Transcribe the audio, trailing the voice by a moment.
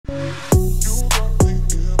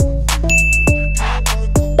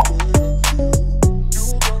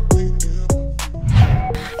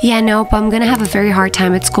Yeah, nope, I'm gonna have a very hard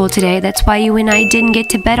time at school today. That's why you and I didn't get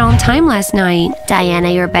to bed on time last night. Diana,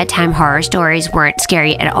 your bedtime horror stories weren't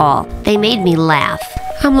scary at all. They made me laugh.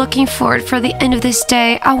 I'm looking forward for the end of this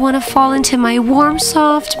day. I want to fall into my warm,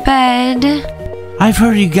 soft bed. I've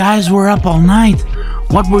heard you guys were up all night.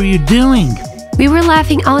 What were you doing? We were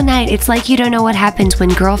laughing all night. It's like you don't know what happens when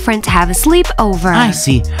girlfriends have a sleepover. I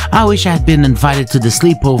see. I wish I had been invited to the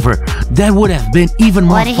sleepover. That would have been even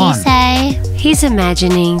more fun. What did he say? He's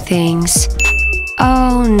imagining things.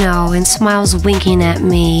 Oh no, and Smile's winking at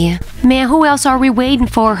me. Man, who else are we waiting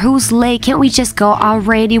for? Who's late? Can't we just go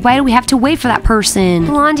already? Why do we have to wait for that person?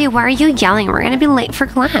 Blondie, why are you yelling? We're gonna be late for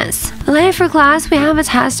class. Late for class? We have a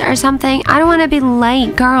test or something? I don't want to be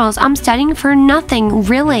late. Girls, I'm studying for nothing,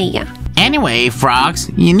 really. Anyway,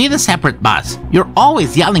 Frogs, you need a separate bus. You're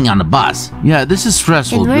always yelling on the bus. Yeah, this is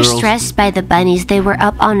stressful, and we're girls. stressed by the bunnies. They were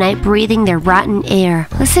up all night breathing their rotten air.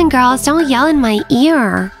 Listen, girls, don't yell in my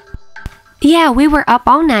ear. Yeah, we were up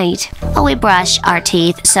all night. Oh, we brush our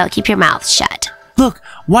teeth, so keep your mouth shut. Look,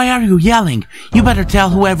 why are you yelling? You better tell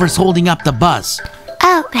whoever's holding up the bus.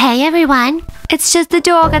 Oh, hey everyone. It's just the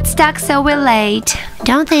door got stuck, so we're late.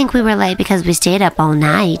 Don't think we were late because we stayed up all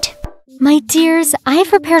night. My dears, I've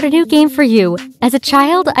prepared a new game for you. As a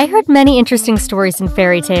child, I heard many interesting stories and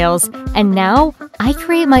fairy tales, and now I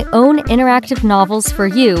create my own interactive novels for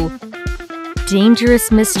you.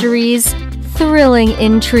 Dangerous mysteries, thrilling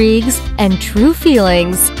intrigues, and true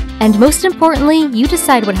feelings. And most importantly, you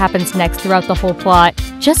decide what happens next throughout the whole plot.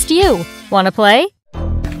 Just you. Wanna play?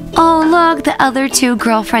 Oh, look, the other two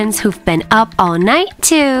girlfriends who've been up all night,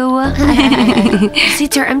 too.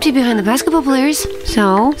 Seats are empty behind the basketball players.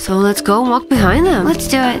 So let's go and walk behind them. Let's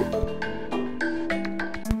do it.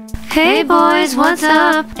 Hey, boys, what's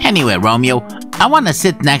up? Anyway, Romeo, I want to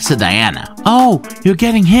sit next to Diana. Oh, you're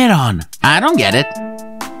getting hit on. I don't get it.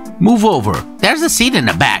 Move over. There's a seat in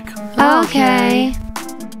the back. Okay.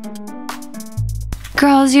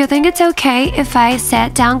 Girls, you think it's okay if I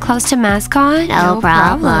sit down close to Mascot? No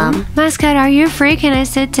problem. Mascot, are you free? Can I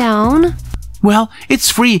sit down? Well, it's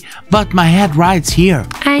free, but my head rides here.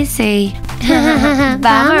 I see.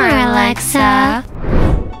 Bummer, Alexa.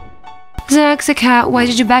 Zaxacat, why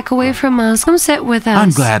did you back away from us? Come sit with us.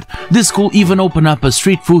 I'm glad. This school even opened up a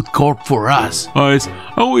street food court for us. I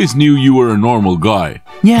always knew you were a normal guy.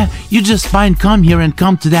 Yeah, you just fine come here and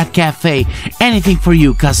come to that cafe. Anything for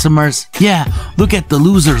you, customers. Yeah, look at the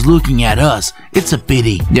losers looking at us. It's a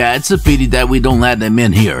pity. Yeah, it's a pity that we don't let them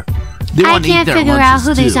in here. They I want to eat can't their figure out lunches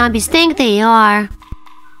who too. these zombies think they are.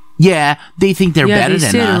 Yeah, they think they're better than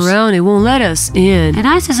us. Yeah, they sit around. They won't let us in. And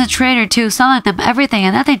us as a traitor too, selling them everything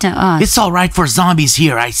and nothing to us. It's all right for zombies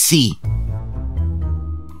here, I see.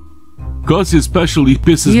 Gus especially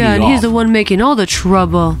pisses me Yeah, and off. he's the one making all the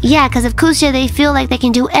trouble. Yeah, because of Kusya, they feel like they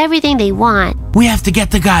can do everything they want. We have to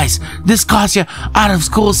get the guys. This Kosya out of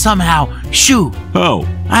school somehow. Shoo. How?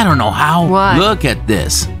 I don't know how. What? Look at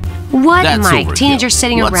this. What, That's Mike? overkill. Teenagers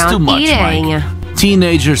sitting What's too around much, eating. Mike?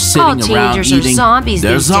 Teenagers sitting All around teenagers eating. are zombies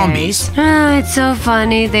They're these zombies. days. Ah, it's so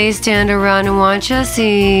funny. They stand around and watch us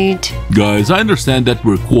eat. Guys, I understand that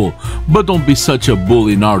we're cool, but don't be such a bull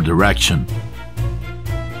in our direction.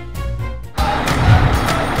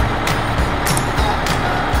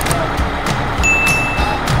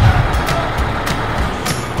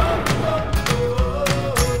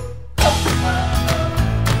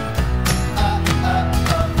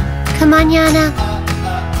 Come on, Yana.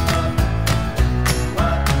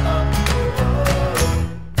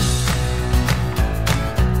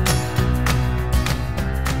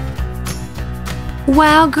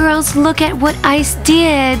 Wow, girls, look at what Ice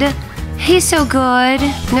did. He's so good.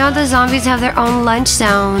 Now the zombies have their own lunch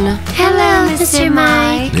zone. Hello, Mr.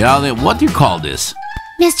 Mike. Yeah, then what do you call this?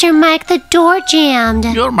 Mr. Mike, the door jammed.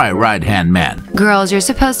 You're my right-hand man. Girls, you're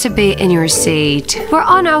supposed to be in your seat. We're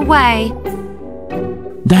on our way.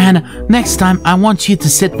 Diana, next time I want you to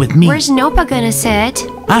sit with me. Where's Nopa gonna sit?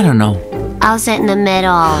 I don't know. I'll sit in the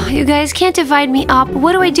middle. You guys can't divide me up.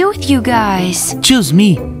 What do I do with you guys? Choose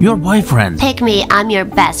me, your boyfriend. Pick me, I'm your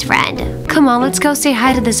best friend. Come on, let's go say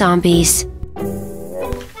hi to the zombies.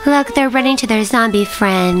 Look, they're running to their zombie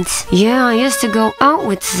friends. Yeah, I used to go out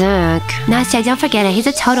with Zach. Nastya, don't forget it, he's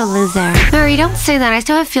a total loser. Mary, don't say that. I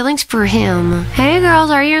still have feelings for him. Hey girls,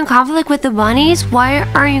 are you in conflict with the bunnies? Why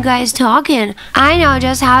aren't you guys talking? I know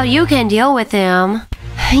just how you can deal with him.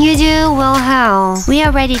 You do? Well, how? We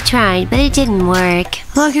already tried, but it didn't work.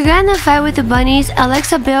 Look, you got in a fight with the bunnies.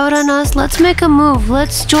 Alexa bailed on us. Let's make a move.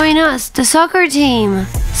 Let's join us, the soccer team.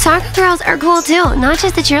 Soccer girls are cool too, not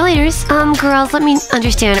just the cheerleaders. Girls, let me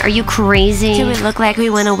understand. Are you crazy? Do we look like we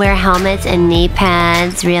want to wear helmets and knee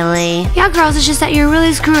pads, really? Yeah, girls, it's just that you're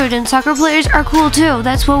really screwed and soccer players are cool too.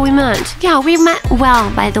 That's what we meant. Yeah, we meant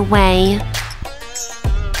well, by the way.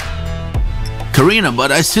 Karina,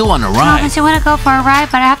 but I still want to ride. Promise you want to go for a ride,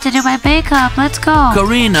 but I have to do my makeup. Let's go.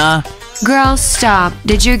 Karina! Girls, stop.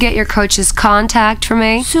 Did you get your coach's contact for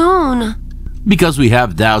me? Soon. Because we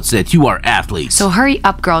have doubts that you are athletes. So hurry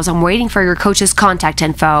up, girls. I'm waiting for your coach's contact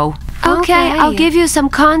info. Okay, I'll give you some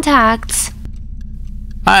contacts.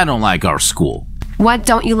 I don't like our school. What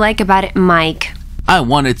don't you like about it, Mike? I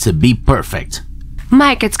want it to be perfect.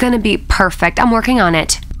 Mike, it's gonna be perfect. I'm working on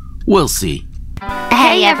it. We'll see.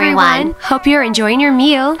 Hey, everyone. Hope you're enjoying your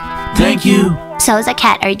meal. Thank you. So as a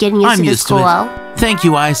cat, are you getting used I'm to the used school? to it. Thank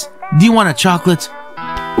you, Ice. Do you want a chocolate?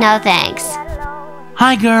 No, thanks.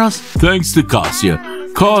 Hi, girls. Thanks to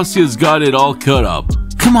Kostya. Kostya's got it all cut up.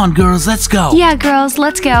 Come on, girls, let's go. Yeah, girls,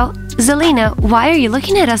 let's go. Zelina, why are you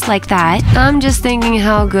looking at us like that? I'm just thinking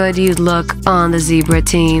how good you'd look on the zebra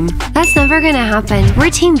team. That's never gonna happen. We're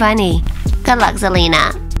Team Bunny. Good luck,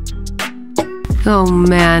 Zelina. Oh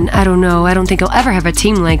man, I don't know. I don't think I'll ever have a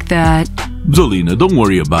team like that. Zelina, don't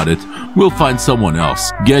worry about it. We'll find someone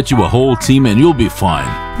else. Get you a whole team and you'll be fine.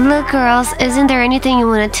 Look, girls, isn't there anything you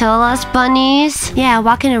want to tell us, bunnies? Yeah,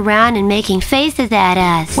 walking around and making faces at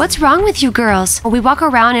us. What's wrong with you girls? We walk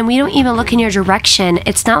around and we don't even look in your direction.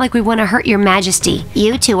 It's not like we want to hurt your majesty.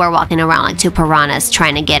 You two are walking around like two piranhas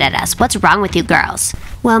trying to get at us. What's wrong with you girls?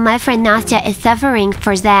 Well, my friend Nastya is suffering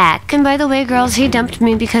for Zach. And by the way, girls, he dumped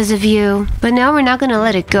me because of you. But now we're not going to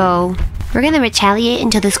let it go. We're gonna retaliate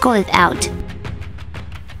until the school is out.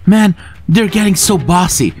 Man, they're getting so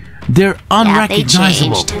bossy. They're unrecognizable. Yeah,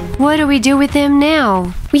 they changed. What do we do with them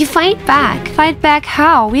now? We fight back. Fight back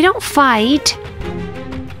how? We don't fight.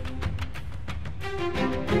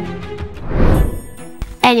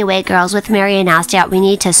 Anyway, girls, with Mary and Nastya, we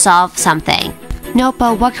need to solve something. No,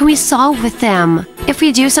 but what can we solve with them? If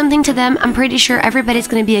we do something to them, I'm pretty sure everybody's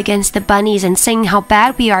gonna be against the bunnies and saying how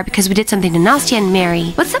bad we are because we did something to Nastya and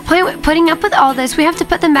Mary. What's the point with putting up with all this? We have to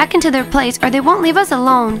put them back into their place or they won't leave us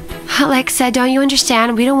alone. Alexa, don't you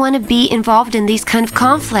understand? We don't want to be involved in these kind of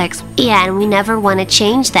conflicts. Yeah, and we never want to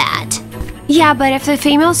change that. Yeah, but if the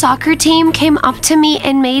female soccer team came up to me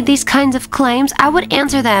and made these kinds of claims, I would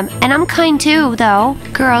answer them. And I'm kind too, though.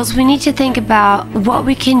 Girls, we need to think about what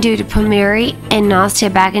we can do to put Mary and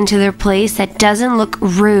Nastya back into their place that doesn't look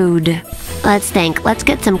rude. Let's think. Let's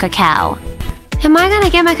get some cacao. Am I gonna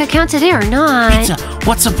get my cacao today or not? Pizza,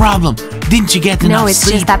 what's the problem? Didn't you get enough No, it's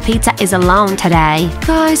sleep? just that Pizza is alone today.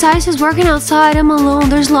 Guys, Ice is working outside. I'm alone.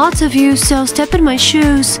 There's lots of you, so step in my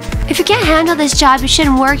shoes. If you can't handle this job, you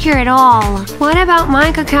shouldn't work here at all. What about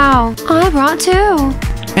my cacao? I brought two.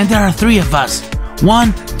 And there are 3 of us.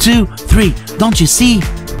 1, 2, 3. Don't you see?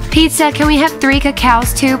 Pizza, can we have 3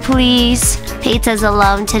 cacaos too, please? Pizza's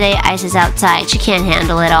alone today. Ice is outside. She can't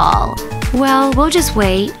handle it all. Well, we'll just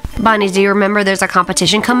wait. Bunnies, do you remember there's a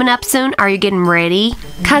competition coming up soon? Are you getting ready?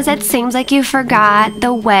 Cause it seems like you forgot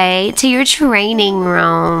the way to your training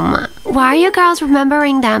room. Why are you girls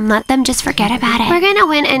remembering them? Let them just forget about it. We're gonna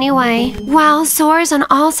win anyway. Wow, sores on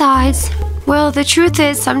all sides. Well, the truth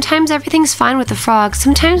is, sometimes everything's fine with the frogs.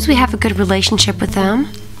 Sometimes we have a good relationship with them.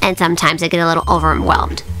 And sometimes I get a little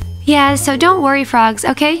overwhelmed. Yeah, so don't worry, frogs,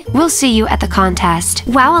 okay? We'll see you at the contest.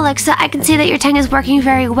 Wow, Alexa, I can see that your tongue is working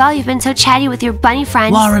very well. You've been so chatty with your bunny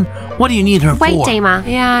friends. Lauren, what do you need her Wait, for? Dama.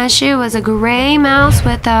 Yeah, she was a gray mouse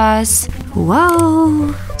with us.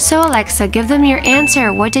 Whoa. So, Alexa, give them your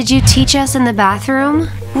answer. What did you teach us in the bathroom?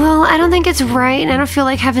 Well, I don't think it's right, and I don't feel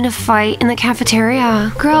like having a fight in the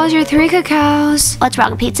cafeteria. Girls, your 3 cacaos. What's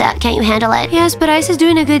wrong, Pizza? Can't you handle it? Yes, but Ice is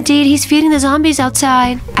doing a good deed. He's feeding the zombies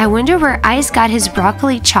outside. I wonder where Ice got his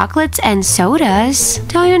broccoli chocolates and sodas.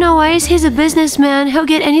 Don't you know Ice? He's a businessman. He'll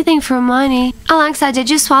get anything for money. Alexa, did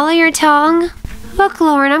you swallow your tongue? Look,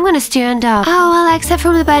 Lauren, I'm gonna stand up. Oh, Alexa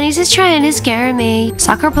from the bunnies is trying to scare me.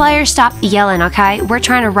 Soccer players, stop yelling, okay? We're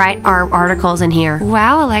trying to write our articles in here.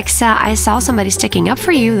 Wow, Alexa, I saw somebody sticking up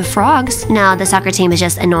for you, the frogs. No, the soccer team is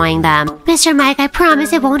just annoying them. Mr. Mike, I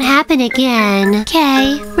promise it won't happen again.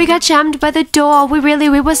 Okay. We got jammed by the door. We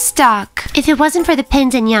was stuck. If it wasn't for the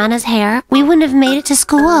pins in Yana's hair, we wouldn't have made it to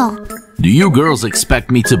school. Do you girls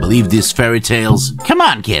expect me to believe these fairy tales? Come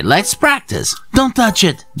on, kid, let's practice. Don't touch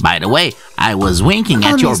it. By the way, I was winking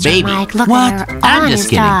at your Mr. baby. Mike, look What? at her I'm honest just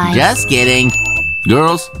kidding. eyes. Just kidding.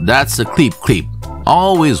 Girls, that's a cleep.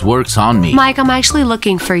 Always works on me. Mike, I'm actually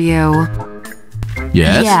looking for you.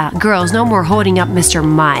 Yes? Yeah, girls, no more holding up Mr.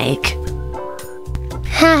 Mike.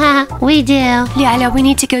 Haha, we do. Lila, we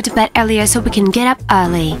need to go to bed earlier so we can get up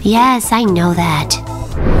early. Yes, I know that.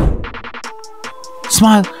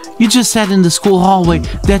 Smile, you just said in the school hallway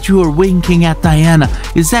that you were winking at Diana.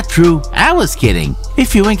 Is that true? I was kidding.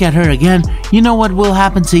 If you wink at her again, you know what will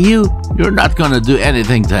happen to you? You're not gonna do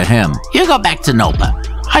anything to him. You go back to Nopa.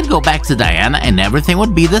 I'd go back to Diana and everything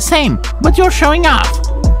would be the same. But you're showing off.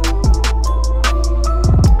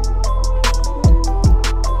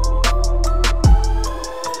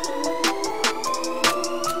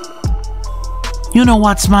 You know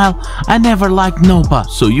what, Smile? I never liked Nopa.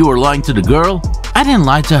 So you were lying to the girl? I didn't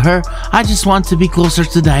lie to her. I just want to be closer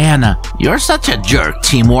to Diana. You're such a jerk,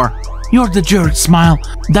 Timur. You're the jerk, Smile.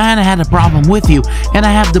 Diana had a problem with you, and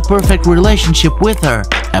I have the perfect relationship with her.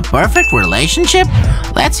 A perfect relationship?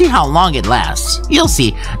 Let's see how long it lasts. You'll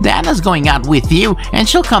see, Diana's going out with you, and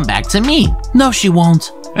she'll come back to me. No, she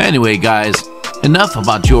won't. Anyway, guys, enough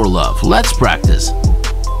about your love. Let's practice.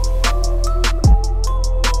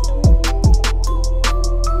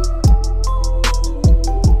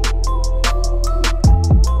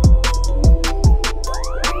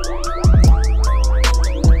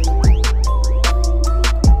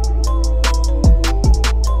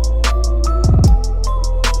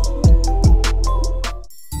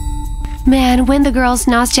 Man, when the girls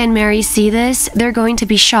Nastya and Mary see this, they're going to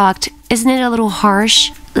be shocked. Isn't it a little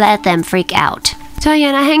harsh? Let them freak out.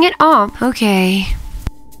 Diana, hang it up. Okay.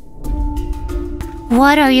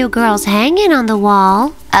 What are you girls hanging on the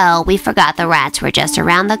wall? Oh, we forgot the rats were just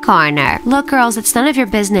around the corner. Look, girls, it's none of your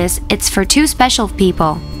business. It's for two special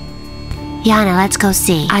people. Yana, let's go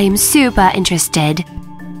see. I am super interested.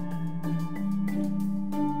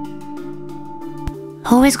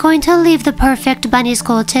 Who is going to leave the perfect bunny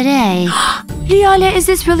school today? Lila, is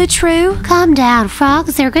this really true? Calm down,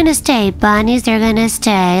 frogs, they're gonna stay. Bunnies, they're gonna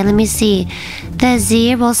stay. Let me see. The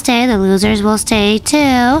zebra will stay, the losers will stay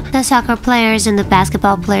too. The soccer players and the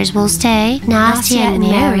basketball players will stay. Nastya and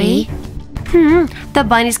Mary. The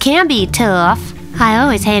bunnies can be tough. I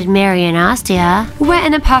always hated Mary and Nastya. We're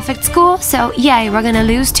in a perfect school, so yay, we're gonna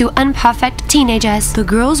lose to unperfect teenagers. The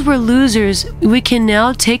girls were losers. We can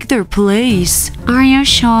now take their place. Are you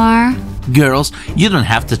sure? Girls, you don't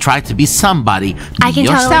have to try to be somebody. I can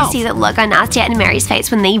yourself. totally see the look on Nastya and Mary's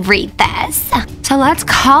face when they read this. So let's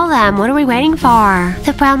call them. What are we waiting for?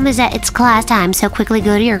 The problem is that it's class time, so quickly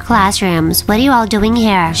go to your classrooms. What are you all doing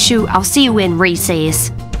here? Shoot, I'll see you in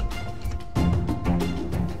recess.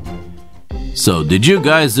 So, did you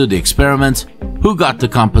guys do the experiment? Who got the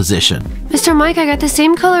composition? Mr. Mike, I got the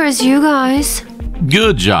same color as you guys.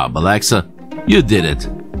 Good job, Alexa. You did it.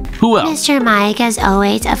 Who else? Mr. Mike, as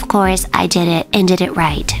always, of course, I did it and did it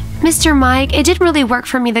right. Mr. Mike, it didn't really work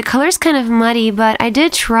for me. The color's kind of muddy, but I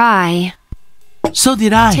did try. So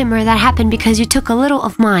did I. Timur, that happened because you took a little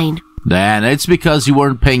of mine. Dan, it's because you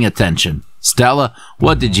weren't paying attention. Stella,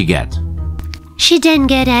 what did you get? She didn't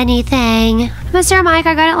get anything. Mr. Mike,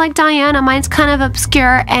 I got it like Diana. Mine's kind of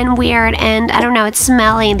obscure and weird, and I don't know, it's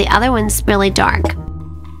smelly. The other one's really dark.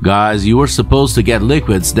 Guys, you were supposed to get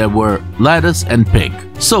liquids that were lettuce and pink.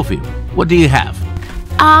 Sophie, what do you have?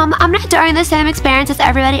 I'm not doing the same experience as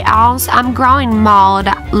everybody else. I'm growing mold.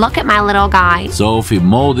 Look at my little guy. Sophie,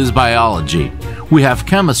 mold is biology. We have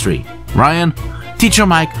chemistry. Ryan? Teacher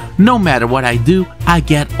Mike, no matter what I do, I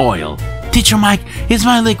get oil. Teacher Mike, is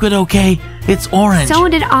my liquid okay? It's orange. So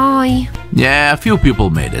did I. Yeah, a few people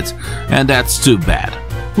made it, and that's too bad.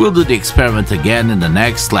 We'll do the experiment again in the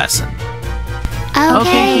next lesson.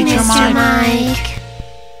 Okay, Teacher Mr. Mike.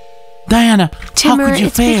 Diana, Timur, how could you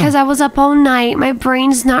it's fail? because I was up all night. My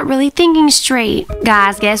brain's not really thinking straight.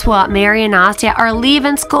 Guys, guess what? Mary and Nastya are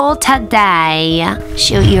leaving school today.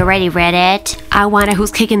 Shoot, you already read it? I wonder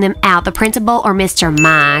who's kicking them out, the principal or Mr.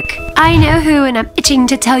 Mike. I know who, and I'm itching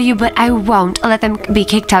to tell you, but I won't. I'll let them be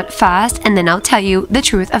kicked out first, and then I'll tell you the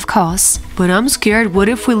truth, of course. But I'm scared. What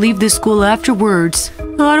if we leave this school afterwards?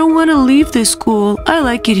 I don't want to leave this school. I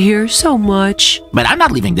like it here so much. But I'm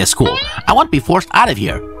not leaving this school. I won't be forced out of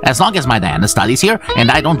here. As long as my Diana studies here and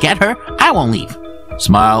I don't get her, I won't leave.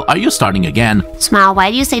 Smile, are you starting again? Smile,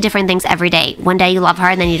 why do you say different things every day? One day you love her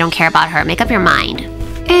and then you don't care about her. Make up your mind.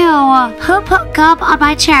 Ew, who put gum on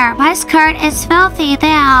my chair? My skirt is filthy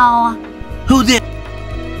now. Who did?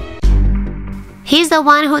 He's the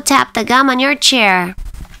one who tapped the gum on your chair.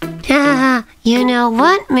 You know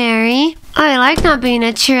what, Mary? I like not being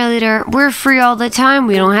a cheerleader. We're free all the time.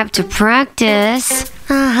 We don't have to practice.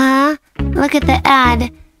 Look at the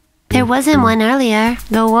ad. There wasn't one earlier.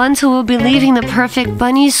 The ones who will be leaving the Perfect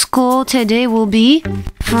Bunny school today will be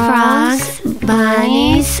Frogs,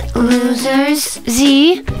 bunnies, losers,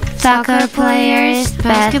 Z, soccer players,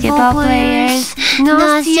 basketball players,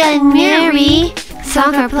 Nastya and Mary,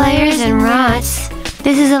 soccer players and rats.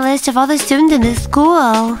 This is a list of all the students in this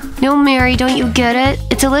school. No, Mary, don't you get it?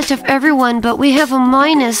 It's a list of everyone, but we have a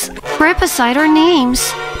minus right beside our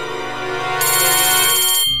names.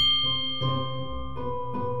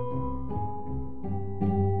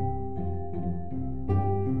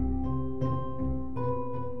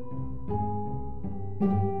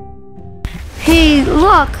 Hey,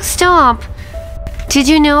 look, stop. Did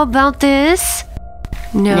you know about this?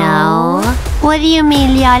 No. What do you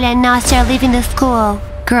mean Liala and Nastya are leaving the school?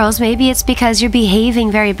 Girls, maybe it's because you're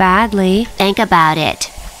behaving very badly. Think about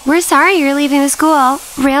it. We're sorry you're leaving the school.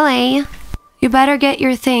 Really? You better get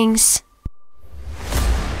your things.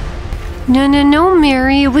 No,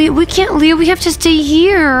 Mary. We can't leave. We have to stay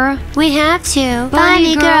here. We have to.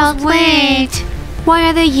 Bunny girls, wait. Why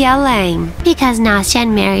are they yelling? Because Nastya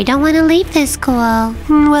and Mary don't want to leave this school.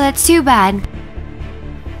 Well, that's too bad.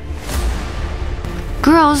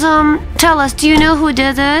 Girls, tell us, do you know who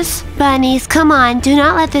did this? Bunnies, come on, do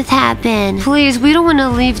not let this happen. Please, we don't want to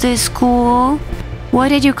leave this school. What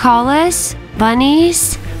did you call us?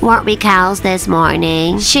 Bunnies? Weren't we cows this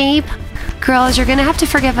morning? Sheep? Girls, you're gonna have to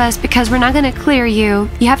forgive us because we're not gonna clear you.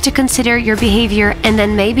 You have to consider your behavior and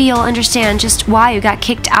then maybe you'll understand just why you got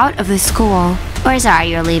kicked out of the school. We're sorry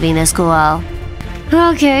you're leaving the school.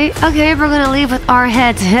 Okay, we're gonna leave with our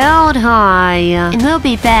heads held high. And we'll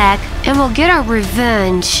be back. And we'll get our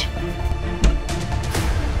revenge.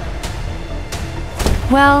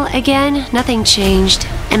 Well, again, nothing changed.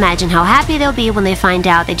 Imagine how happy they'll be when they find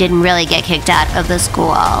out they didn't really get kicked out of the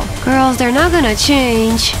school. Girls, they're not gonna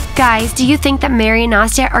change. Guys, do you think that Mary and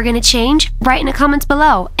Nastya are gonna change? Write in the comments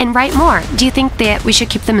below and write more. Do you think that we should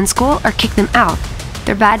keep them in school or kick them out?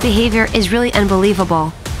 Their bad behavior is really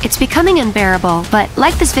unbelievable. It's becoming unbearable, but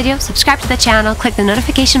like this video, subscribe to the channel, click the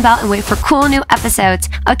notification bell, and wait for cool new episodes.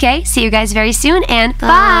 Okay, see you guys very soon, and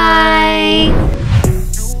bye!